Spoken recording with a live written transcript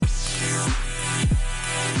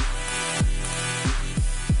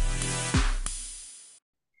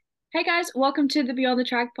Hey guys, welcome to the Beyond the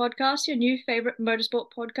Track podcast, your new favorite motorsport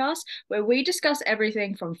podcast, where we discuss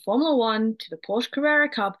everything from Formula One to the Porsche Carrera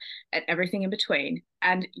Cup and everything in between.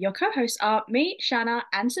 And your co-hosts are me, Shanna,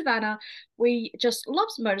 and Savannah. We just love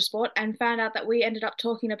motorsport and found out that we ended up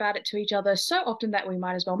talking about it to each other so often that we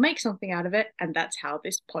might as well make something out of it, and that's how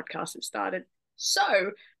this podcast has started.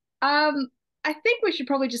 So, I think we should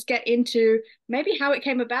probably just get into maybe how it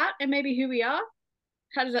came about and maybe who we are.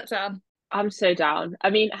 How does that sound? I'm so down. I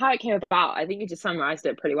mean, how it came about, I think you just summarized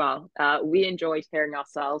it pretty well. We enjoyed hearing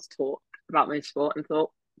ourselves talk about motorsport and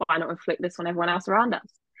thought, why not inflict this on everyone else around us?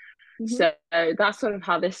 Mhm. So that's sort of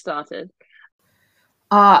how this started.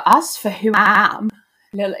 As for who I am,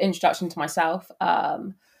 a little introduction to myself.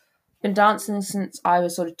 Been dancing since I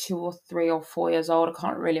was sort of 2 or 3 or 4 years old. I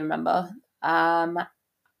can't really remember. And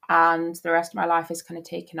the rest of my life is kind of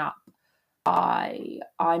taken up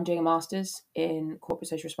I'm doing a master's in corporate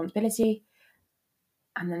social responsibility,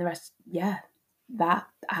 and then the rest, yeah, that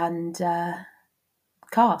and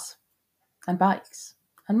cars and bikes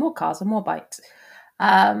and more cars and more bikes.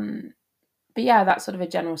 But yeah, that's sort of a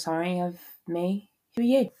general summary of me. Who are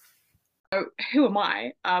you? Who am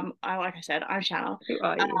I? Like I said, I'm Shanna. Who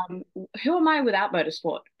are you? Who am I without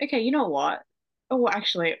motorsport? Okay, you know what? Oh,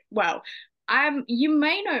 actually, well, you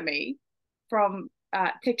may know me from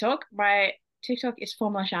TikTok. My TikTok is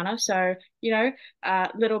Formula Shanna, so a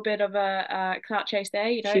little bit of a clout chase there.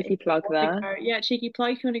 If Cheeky you plug want to there. go, yeah, cheeky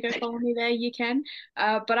plug. If you want to go follow me there, you can.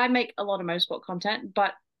 But I make a lot of motorsport content.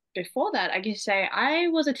 But before that, I guess say I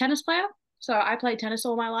was a tennis player. So I played tennis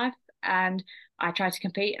all my life, and I tried to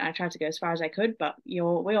compete and I tried to go as far as I could, but we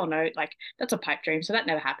all know like that's a pipe dream, so that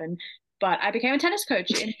never happened. But I became a tennis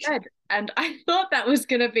coach instead, and I thought that was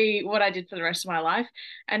gonna be what I did for the rest of my life,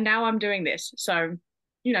 and now I'm doing this. So,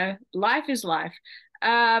 life is life.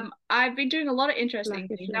 I've been doing a lot of interesting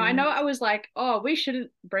Life is things. Now I know life. I was like, oh, we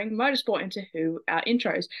shouldn't bring motorsport into who our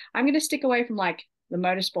intros. I'm gonna stick away from like the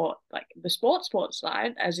motorsport, like the sports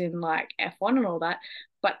side, as in like F1 and all that.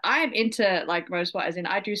 But I'm into like motorsport, as in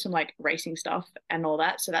I do some like racing stuff and all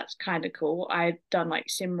that. So that's kind of cool. I've done like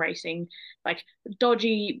sim racing, like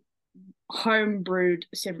dodgy home brewed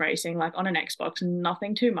sim racing, like on an Xbox,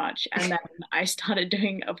 nothing too much. And then I started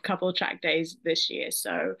doing a couple of track days this year.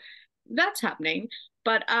 So that's happening.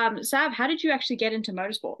 But Sav, how did you actually get into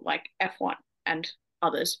motorsport, like F1 and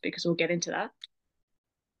others? Because we'll get into that.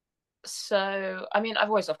 So, I mean, I've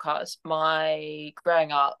always loved cars.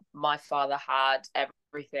 Growing up, my father had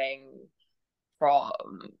everything from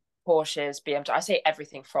Porsches, BMW. I say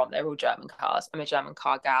everything from, they're all German cars. I'm a German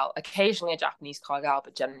car gal, occasionally a Japanese car gal,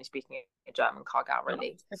 but generally speaking, a German car gal, Oh,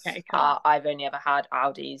 really. okay, cool. I've only ever had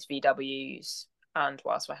Audis, VWs, and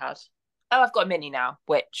what else have I had? Oh, I've got a Mini now,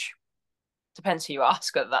 which depends who you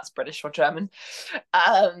ask, whether that's British or German.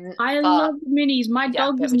 I But love minis. My yeah,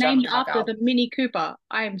 dog bit was of a German named car after gal. the Mini Cooper.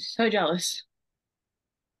 I am so jealous.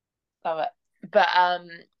 Love it. But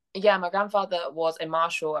yeah, my grandfather was a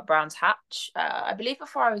marshal at Brands Hatch, I believe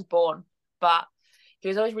before I was born. But he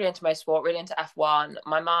was always really into motorsport, really into F1.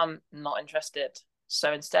 My mum, not interested.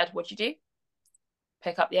 So instead, what'd you do?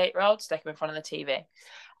 Pick up the 8-year-old, stick him in front of the TV.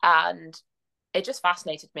 And it just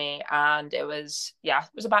fascinated me. And it was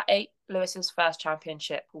about eight. Lewis's first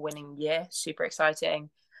championship winning year. Super exciting.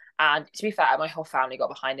 And to be fair, my whole family got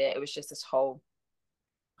behind it. It was just this whole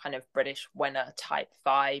kind of British winner type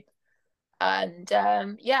vibe. And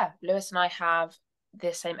yeah, Lewis and I have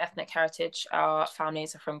the same ethnic heritage. Our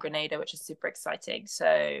families are from Grenada, which is super exciting.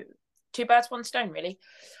 So two birds, one stone, really.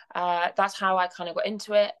 That's how I kind of got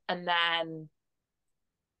into it. And then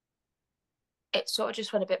it sort of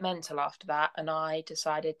just went a bit mental after that. And I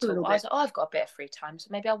decided A to, little I was bit. like, oh, I've got a bit of free time. So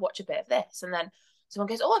maybe I'll watch a bit of this. And then someone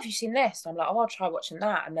goes, oh, have you seen this? And I'm like, oh, I'll try watching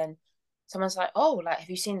that. And then someone's like, oh, like, have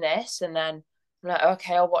you seen this? And then I'm like,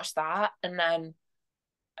 okay, I'll watch that. And then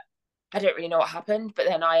I don't really know what happened, but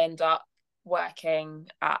then I end up working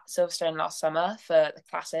at Silverstone last summer for the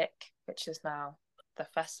Classic, which is now the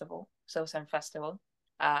festival, Silverstone Festival.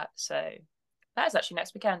 So that is actually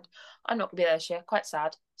next weekend. I'm not gonna be there this year. Quite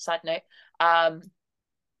sad. Side note. But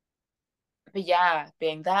yeah,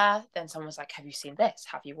 being there, then someone was like, "Have you seen this?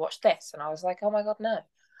 Have you watched this?" And I was like, "Oh my god, no!"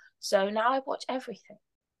 So now I watch everything.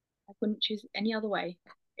 I wouldn't choose it any other way.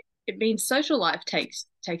 It means social life takes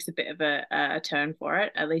a bit of a turn for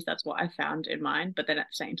it. At least that's what I found in mine. But then at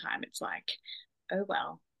the same time, it's like, oh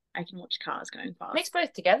well, I can watch cars going Mix fast.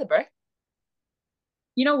 both together, bro.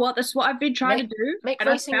 You know what? That's what I've been trying to Make do, make and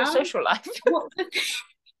I racing your found social life. what the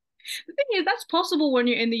thing is that's possible when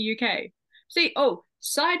you're in the UK. See, oh,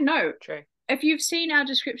 side note, True. if you've seen our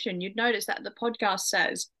description, you'd notice that the podcast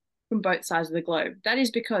says from both sides of the globe. That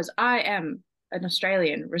is because I am an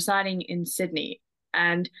Australian residing in Sydney.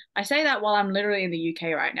 And I say that while I'm literally in the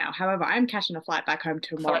UK right now. However, I'm catching a flight back home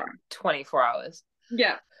For tomorrow. like 24 hours.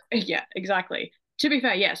 Yeah, yeah, exactly. To be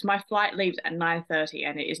fair, yes, my flight leaves at 9:30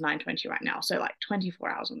 and it is 9:20 right now. So like 24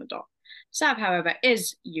 hours on the dot. Sav, however,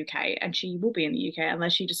 is UK and she will be in the UK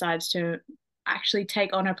unless she decides to actually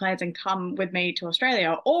take on her plans and come with me to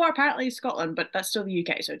Australia or apparently Scotland, but that's still the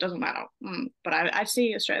UK, so it doesn't matter. But I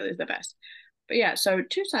see Australia is the best. But yeah, so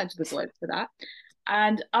two sides of the globe for that.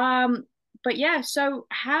 And but yeah, so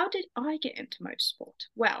how did I get into motorsport?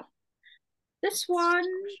 Well, this one,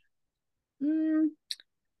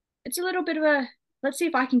 it's a little bit of a, let's see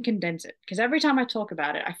if I can condense it because every time I talk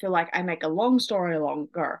about it, I feel like I make a long story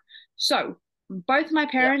longer. So both my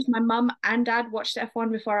parents, my mum and dad, watched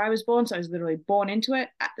F1 before I was born, so I was literally born into it.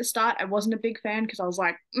 At the start, I wasn't a big fan because I was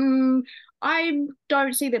like, I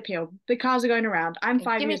don't see the appeal. The cars are going around. I'm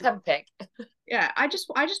 5 Give me years some old. pick. Yeah, I just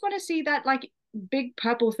want to see that like big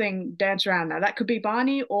purple thing dance around now. That could be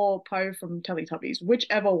Barney or Poe from Teletubbies,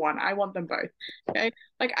 whichever one. I want them both. Okay.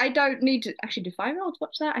 Like I don't need to actually do 5-year-olds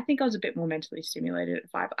watch that. I think I was a bit more mentally stimulated at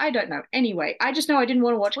 5. I don't know. Anyway, I just know I didn't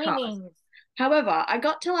want to watch cars. However, I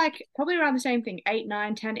got to like probably around the same thing, 8,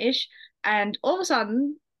 9, 10-ish, and all of a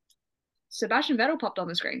sudden, Sebastian Vettel popped on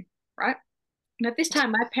the screen, right? And at this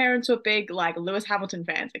time, my parents were big like Lewis Hamilton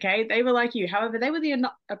fans. Okay, they were like you. However, they were the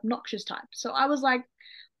obnoxious type. So I was like,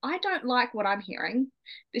 I don't like what I'm hearing.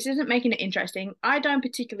 This isn't making it interesting. I don't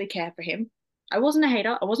particularly care for him. I wasn't a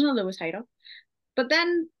hater. I wasn't a Lewis hater. But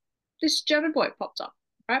then this German boy pops up,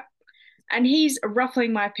 right? And he's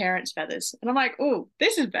ruffling my parents' feathers. And I'm like, oh,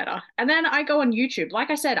 this is better. And then I go on YouTube. Like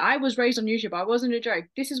I said, I was raised on YouTube. I wasn't a joke.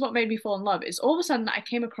 This is what made me fall in love. Is all of a sudden I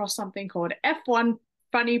came across something called F1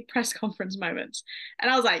 funny press conference moments. And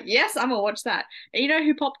I was like, yes, I'm gonna watch that. And you know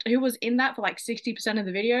who was in that for like 60% of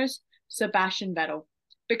the videos? Sebastian Vettel.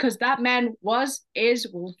 Because that man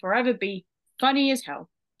will forever be funny as hell.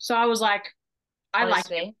 So I was like, I like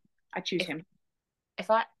him. I choose him. If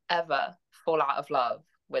I ever fall out of love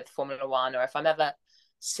with Formula One, or if I'm ever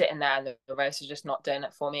sitting there and the race is just not doing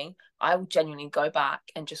it for me, I will genuinely go back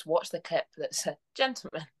and just watch the clip that said,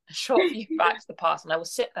 gentlemen, a short view back to the past. And I will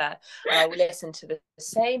sit there and I will listen to the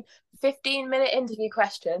same 15-minute interview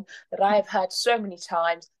question that I have heard so many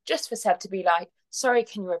times just for Seb to be like, sorry,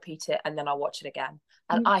 can you repeat it? And then I'll watch it again.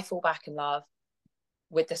 And I fall back in love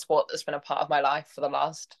with the sport that's been a part of my life for the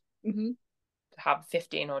last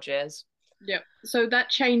 15 odd years. Yeah. So that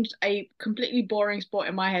changed a completely boring sport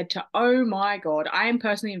in my head to, oh my God, I am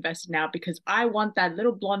personally invested now because I want that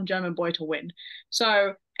little blonde German boy to win.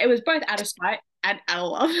 So it was both out of spite and out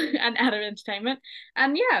of love and out of entertainment.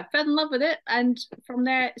 And yeah, fell in love with it. And from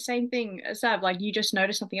there, same thing, Sav, like you just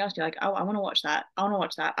notice something else. You're like, oh, I want to watch that. I want to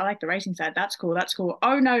watch that. I like the racing side. That's cool. That's cool.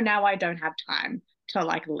 Oh no, now I don't have time to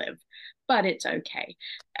like live. But it's okay.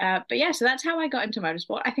 But yeah, so that's how I got into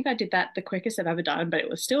motorsport. I think I did that the quickest I've ever done, but it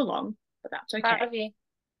was still long. But that's okay.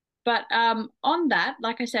 But on that,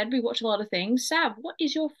 like I said, we watch a lot of things. Sav, what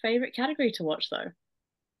is your favorite category to watch though?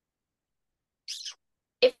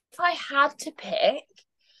 If I had to pick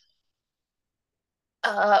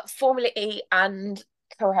Formula E and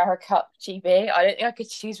Carrera Cup GB, I don't think I could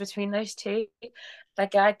choose between those two.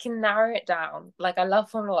 Like I can narrow it down. Like I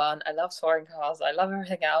love Formula One, I love touring cars, I love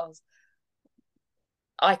everything else.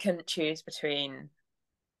 I couldn't choose between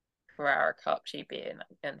Carrera Cup GB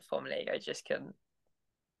and Formula E. I just couldn't.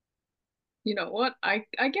 You know what? I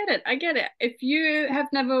get it. I get it. If you have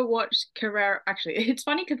never watched Carrera, actually, it's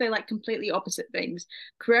funny because they're like completely opposite things.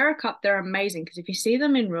 Carrera Cup, they're amazing because if you see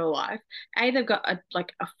them in real life, they've got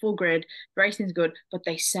a full grid, racing's good, but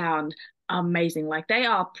they sound amazing. Like they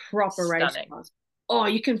are proper race cars. Oh,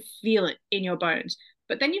 you can feel it in your bones.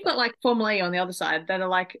 But then you've got like Formula E on the other side that are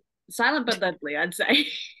like silent but deadly, I'd say.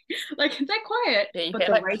 Like they're quiet, yeah, you but hear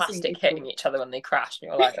the like racing plastic hitting each other when they crash, and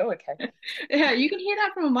you're like, oh, okay. Yeah, you can hear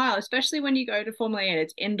that from a mile, especially when you go to Formula E and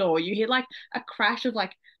it's indoor. You hear like a crash of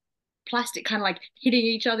like plastic kind of like hitting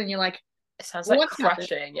each other, and you're like, it sounds like crushing,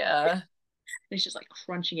 happening? Yeah. It's just like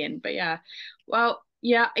crunching in. But yeah, well,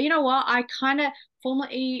 yeah, you know what? I kind of Formula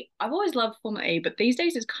E. I've always loved Formula E, but these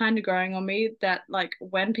days it's kind of growing on me that like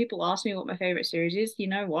when people ask me what my favorite series is, you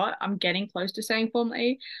know what? I'm getting close to saying Formula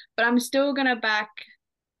E, but I'm still gonna back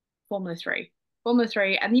Formula 3. Formula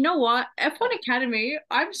 3. And you know what? F1 Academy,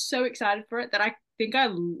 I'm so excited for it that I think I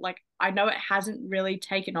know it hasn't really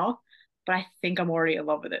taken off, but I think I'm already in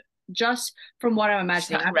love with it. Just from what I'm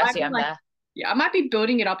imagining. I might be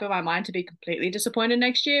building it up in my mind to be completely disappointed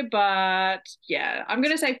next year, but yeah, I'm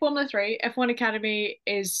gonna say Formula 3. F1 Academy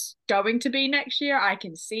is going to be next year. I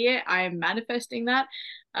can see it. I am manifesting that.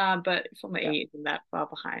 But Formula E isn't that far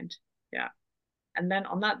behind. Yeah. And then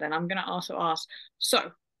on that, I'm gonna also ask,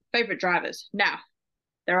 so favorite drivers. Now,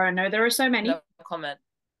 There are so many. No comment.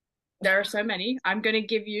 There are so many. I'm going to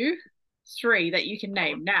give you 3 that you can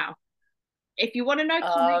name now. If you want to know,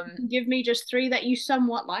 comment, you can give me just 3 that you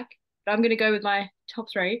somewhat like. But I'm going to go with my top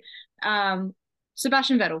 3.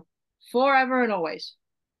 Sebastian Vettel, forever and always.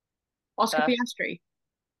 Oscar Piastri.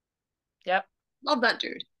 Yep. Love that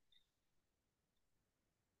dude.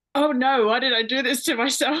 Oh no, why did I do this to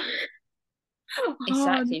myself?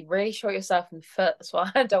 Exactly. Really shot yourself in the foot. That's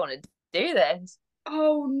why I don't want to do this.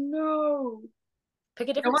 Oh no. Pick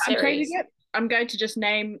a different I'm changing series. it. I'm going to just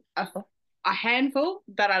name a handful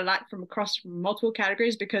that I like from across multiple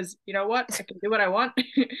categories because you know what? I can do what I want.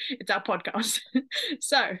 It's our podcast.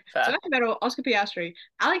 So Vettel, Oscar Piastri,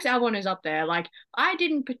 Alex Albon is up there. Like, I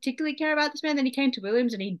didn't particularly care about this man. Then he came to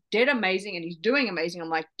Williams and he did amazing and he's doing amazing. I'm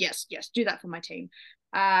like, yes, do that for my team.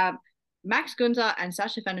 Max Gunter and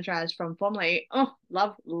Sasha Fenitraz from Formula E. Oh,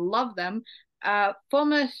 love them.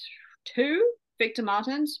 Formula 2, Victor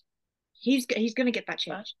Martins. He's gonna get that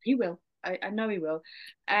changed. He will. I know he will.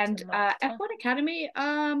 And F1 Academy,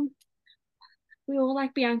 we all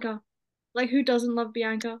like Bianca. Like, who doesn't love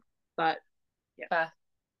Bianca? But yeah. Fair.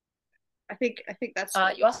 I think that's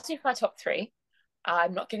you asked me for my top 3.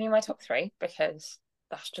 I'm not giving you my top 3 because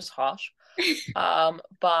that's just harsh.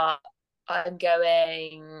 But I'm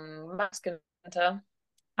going Max Gunter,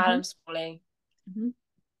 Adam Smalley,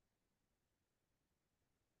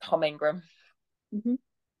 Tom Ingram.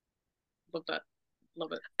 Love that.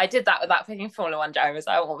 Love it. I did that without picking Formula 1 drivers.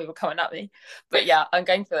 I don't want people coming at me. But yeah, I'm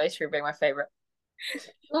going for those 3 being my favourite.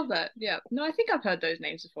 Love that. Yeah. No, I think I've heard those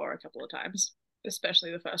names before a couple of times,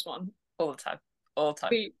 especially the first one. All the time.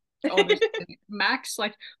 Max,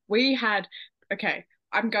 like, we had, okay,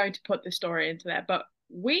 I'm going to put this story into there, but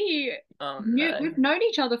we've known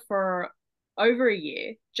each other for over a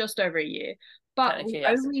year, just over a year, but we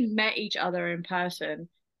only met each other in person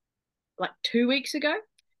like 2 weeks ago.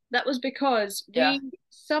 That was because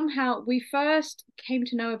we first came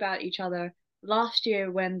to know about each other last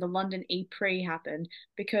year when the London E-Prix happened,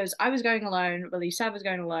 because I was going alone, Sav was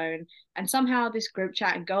going alone, and somehow this group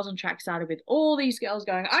chat and Girls on Track started with all these girls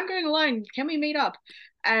going, I'm going alone, can we meet up?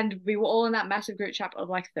 And we were all in that massive group chat of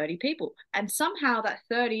like 30 people. And somehow that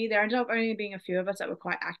 30, there ended up only being a few of us that were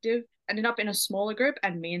quite active, ended up in a smaller group,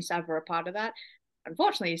 and me and Sav were a part of that.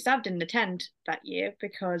 Unfortunately, Sav didn't attend that year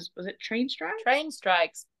because, was it train strikes? Train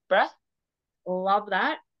strikes, bruh. Love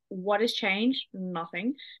that. What has changed?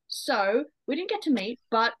 Nothing. So we didn't get to meet,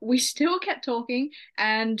 but we still kept talking,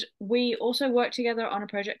 and we also worked together on a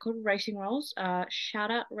project called Racing Rolls.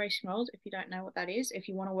 Shout out Racing Rolls if you don't know what that is. If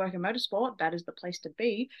you want to work in motorsport, that is the place to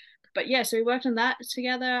be. But yeah, so we worked on that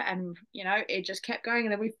together, and you know, it just kept going.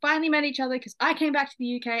 And then we finally met each other because I came back to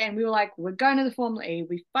the UK, and we were like, we're going to the Formula E.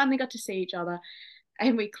 We finally got to see each other,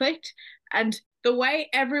 and we clicked. And the way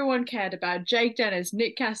everyone cared about Jake Dennis,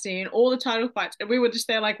 Nick Cassidy, and all the title fights, and we were just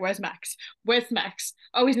there like, where's Max? Where's Max?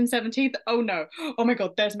 Oh, he's in 17th. Oh no. Oh my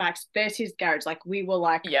god, there's Max. There's his garage. Like, we were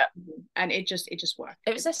like, yeah. And it just worked.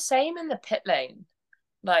 It was the same in the pit lane.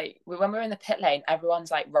 Like, when we were in the pit lane, everyone's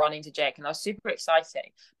like running to Jake, and that was super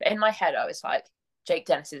exciting. But in my head, I was like, Jake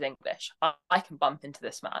Dennis is English. I can bump into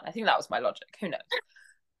this man. I think that was my logic. Who knows?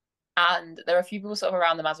 And there were a few people sort of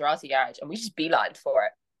around the Maserati garage, and we just beelined for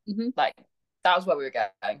it. Like, that was where we were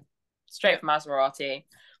going. Straight from Maserati.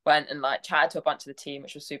 Went and like chatted to a bunch of the team,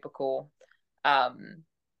 which was super cool. Yeah,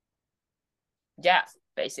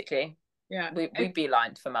 basically. Yeah. We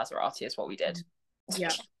beelined for Maserati is what we did.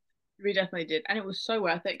 Yeah, we definitely did. And it was so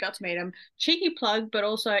worth it. Got to meet him. Cheeky plug, but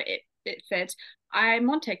also it fits.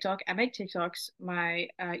 I'm on TikTok. I make TikToks. My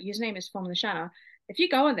username is Formula Shanna. If you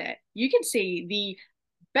go on there, you can see the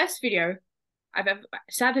best video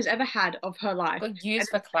Sav has ever had of her life. Got used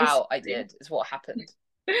for clout, is what happened.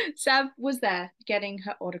 Sav was there getting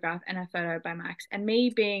her autograph and a photo by Max, and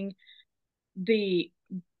me being the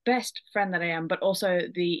best friend that I am, but also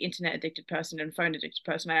the internet addicted person and phone addicted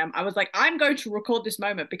person I am, I was like, I'm going to record this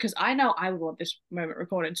moment because I know I would want this moment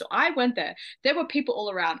recorded. So I went there. There were people all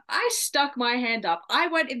around. I stuck my hand up. I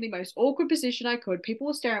went in the most awkward position I could. People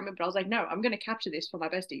were staring at me, but I was like, no, I'm going to capture this for my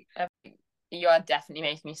bestie. You are definitely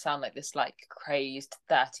making me sound like this like crazy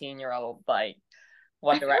 13-year-old like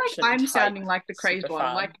One Direction. Like I'm sounding like the crazy one.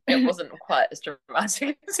 Fan. Like it wasn't quite as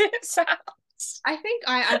dramatic as it sounds. I think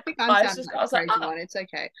I'm sounding like the crazy one. It's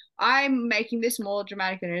okay. I'm making this more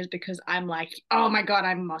dramatic than it is because I'm like, oh my god,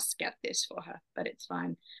 I must get this for her. But it's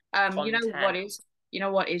fine. You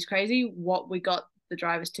know what is crazy? What we got the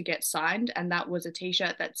drivers to get signed, and that was a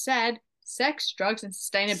t-shirt that said Sex, Drugs, and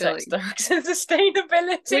Sustainability. Sex, Drugs, and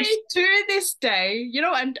Sustainability. Which to this day, you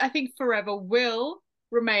know, and I think forever will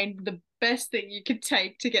remain the best thing you could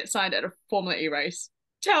take to get signed at a Formula E race.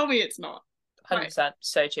 Tell me it's not. 100%.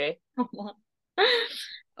 So true.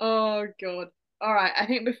 Oh god. All right, I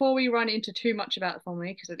think before we run into too much about the Formula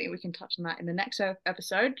E, because I think we can touch on that in the next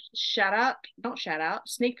episode,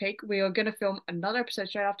 sneak peek, we are going to film another episode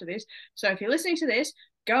straight after this. So if you're listening to this,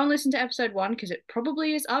 go and listen to episode 1, because it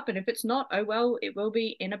probably is up, and if it's not, oh well, it will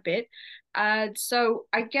be in a bit. So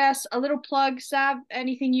I guess a little plug, Sav,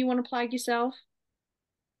 anything you want to plug yourself?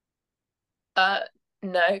 No,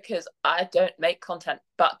 because I don't make content,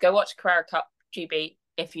 but go watch Carrera Cup GB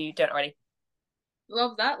if you don't already.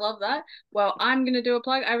 Love that. Well, I'm going to do a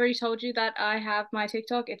plug. I already told you that I have my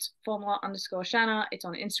TikTok. It's Formula_Shanna. It's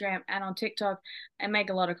on Instagram and on TikTok. I make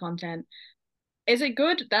a lot of content. Is it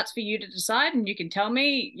good? That's for you to decide, and you can tell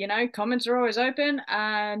me, comments are always open.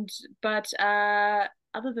 But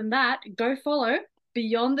other than that, go follow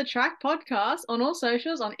Beyond the Track podcast on all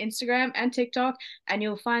socials, on Instagram and TikTok, and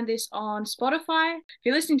you'll find this on Spotify. If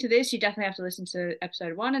you're listening to this, you definitely have to listen to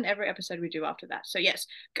episode 1 and every episode we do after that. So yes,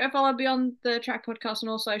 go follow Beyond the Track podcast on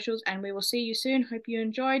all socials, and we will see you soon. Hope you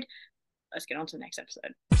enjoyed. Let's get on to the next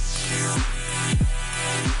episode.